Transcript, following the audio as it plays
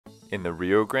In the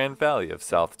Rio Grande Valley of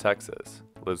South Texas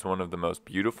lives one of the most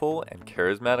beautiful and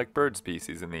charismatic bird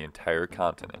species in the entire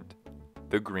continent,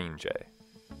 the green jay.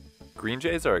 Green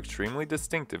jays are extremely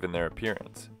distinctive in their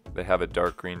appearance. They have a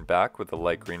dark green back with a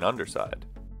light green underside,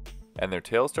 and their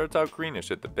tail starts out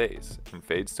greenish at the base and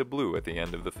fades to blue at the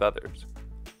end of the feathers.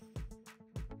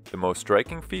 The most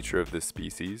striking feature of this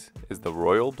species is the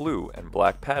royal blue and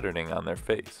black patterning on their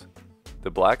face.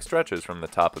 The black stretches from the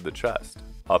top of the chest,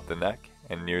 up the neck,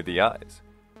 and near the eyes,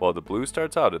 while the blue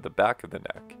starts out at the back of the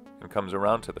neck and comes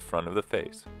around to the front of the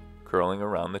face, curling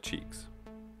around the cheeks.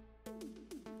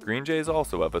 Green jays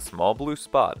also have a small blue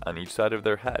spot on each side of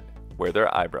their head, where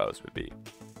their eyebrows would be.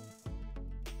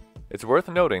 It's worth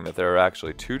noting that there are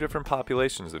actually two different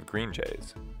populations of green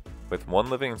jays, with one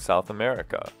living in South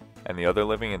America and the other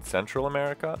living in Central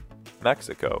America,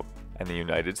 Mexico, and the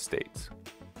United States.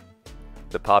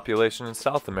 The population in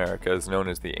South America is known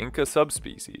as the Inca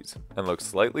subspecies and looks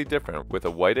slightly different with a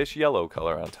whitish-yellow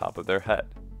color on top of their head.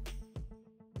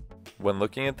 When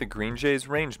looking at the green jay's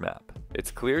range map,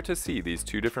 it's clear to see these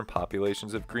two different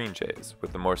populations of green jays,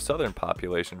 with the more southern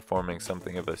population forming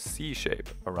something of a C shape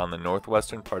around the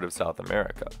northwestern part of South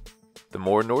America. The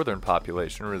more northern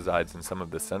population resides in some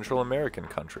of the Central American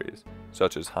countries,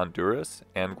 such as Honduras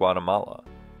and Guatemala,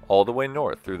 all the way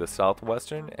north through the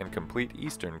southwestern and complete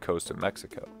eastern coast of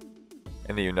Mexico.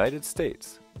 In the United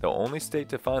States, the only state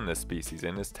to find this species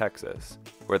in is Texas,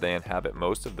 where they inhabit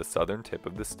most of the southern tip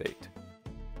of the state.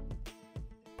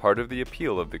 Part of the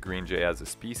appeal of the green jay as a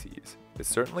species is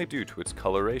certainly due to its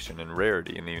coloration and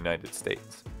rarity in the United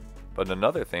States, but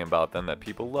another thing about them that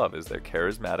people love is their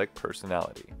charismatic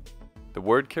personality. The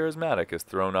word charismatic is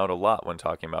thrown out a lot when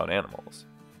talking about animals.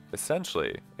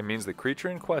 Essentially, it means the creature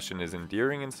in question is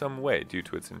endearing in some way due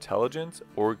to its intelligence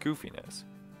or goofiness.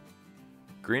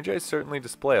 Green jays certainly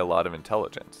display a lot of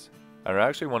intelligence, and are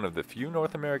actually one of the few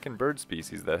North American bird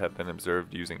species that have been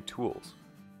observed using tools.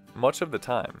 Much of the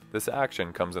time, this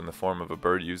action comes in the form of a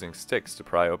bird using sticks to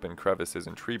pry open crevices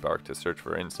in tree bark to search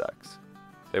for insects.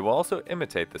 They will also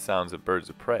imitate the sounds of birds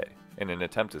of prey in an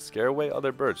attempt to scare away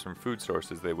other birds from food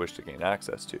sources they wish to gain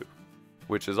access to,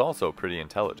 which is also pretty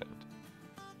intelligent.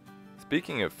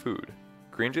 Speaking of food,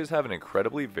 green jays have an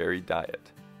incredibly varied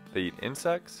diet. They eat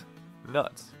insects,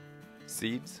 nuts,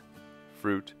 seeds,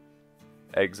 fruit,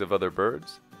 eggs of other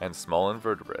birds, and small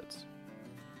invertebrates.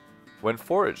 When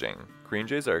foraging, green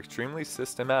jays are extremely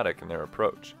systematic in their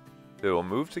approach. They will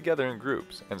move together in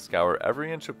groups and scour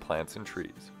every inch of plants and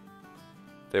trees.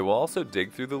 They will also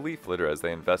dig through the leaf litter as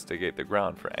they investigate the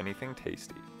ground for anything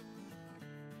tasty.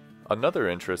 Another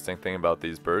interesting thing about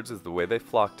these birds is the way they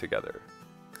flock together.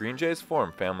 Green jays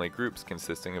form family groups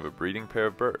consisting of a breeding pair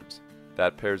of birds,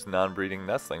 that pair's non-breeding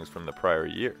nestlings from the prior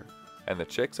year, and the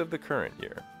chicks of the current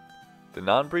year. The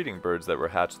non-breeding birds that were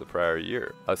hatched the prior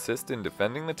year assist in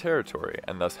defending the territory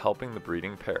and thus helping the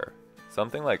breeding pair,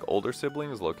 something like older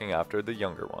siblings looking after the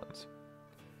younger ones.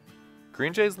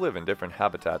 Green jays live in different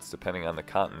habitats depending on the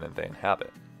continent they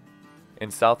inhabit.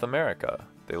 In South America,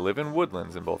 they live in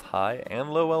woodlands in both high and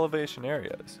low elevation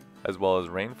areas, as well as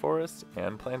rainforests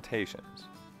and plantations.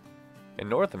 In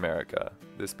North America,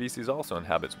 this species also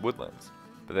inhabits woodlands,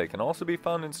 but they can also be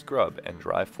found in scrub and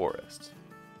dry forests.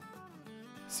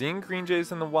 Seeing green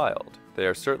jays in the wild, they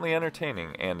are certainly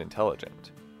entertaining and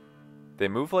intelligent. They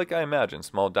move like I imagine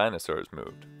small dinosaurs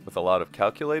moved, with a lot of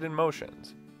calculated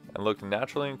motions, and look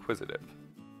naturally inquisitive.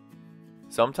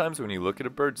 Sometimes when you look at a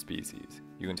bird species,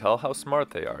 you can tell how smart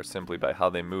they are simply by how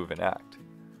they move and act.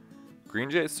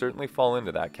 Green jays certainly fall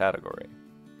into that category.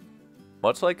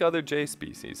 Much like other jay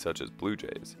species such as blue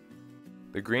jays,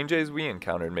 the green jays we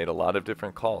encountered made a lot of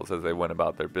different calls as they went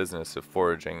about their business of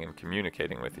foraging and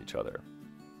communicating with each other.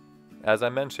 As I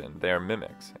mentioned, they are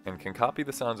mimics and can copy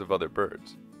the sounds of other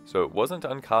birds, so it wasn't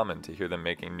uncommon to hear them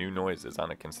making new noises on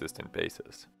a consistent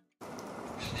basis.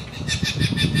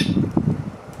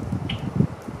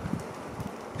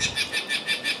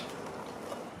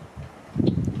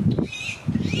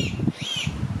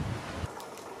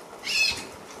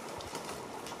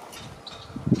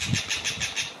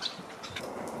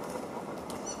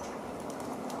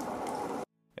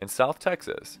 In South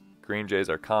Texas, green jays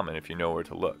are common if you know where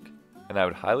to look, and I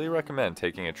would highly recommend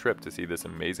taking a trip to see this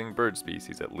amazing bird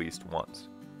species at least once.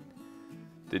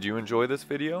 Did you enjoy this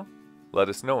video? Let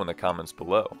us know in the comments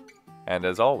below. And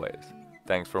as always,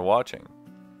 thanks for watching.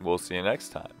 We'll see you next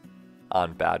time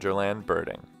on Badgerland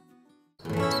Birding.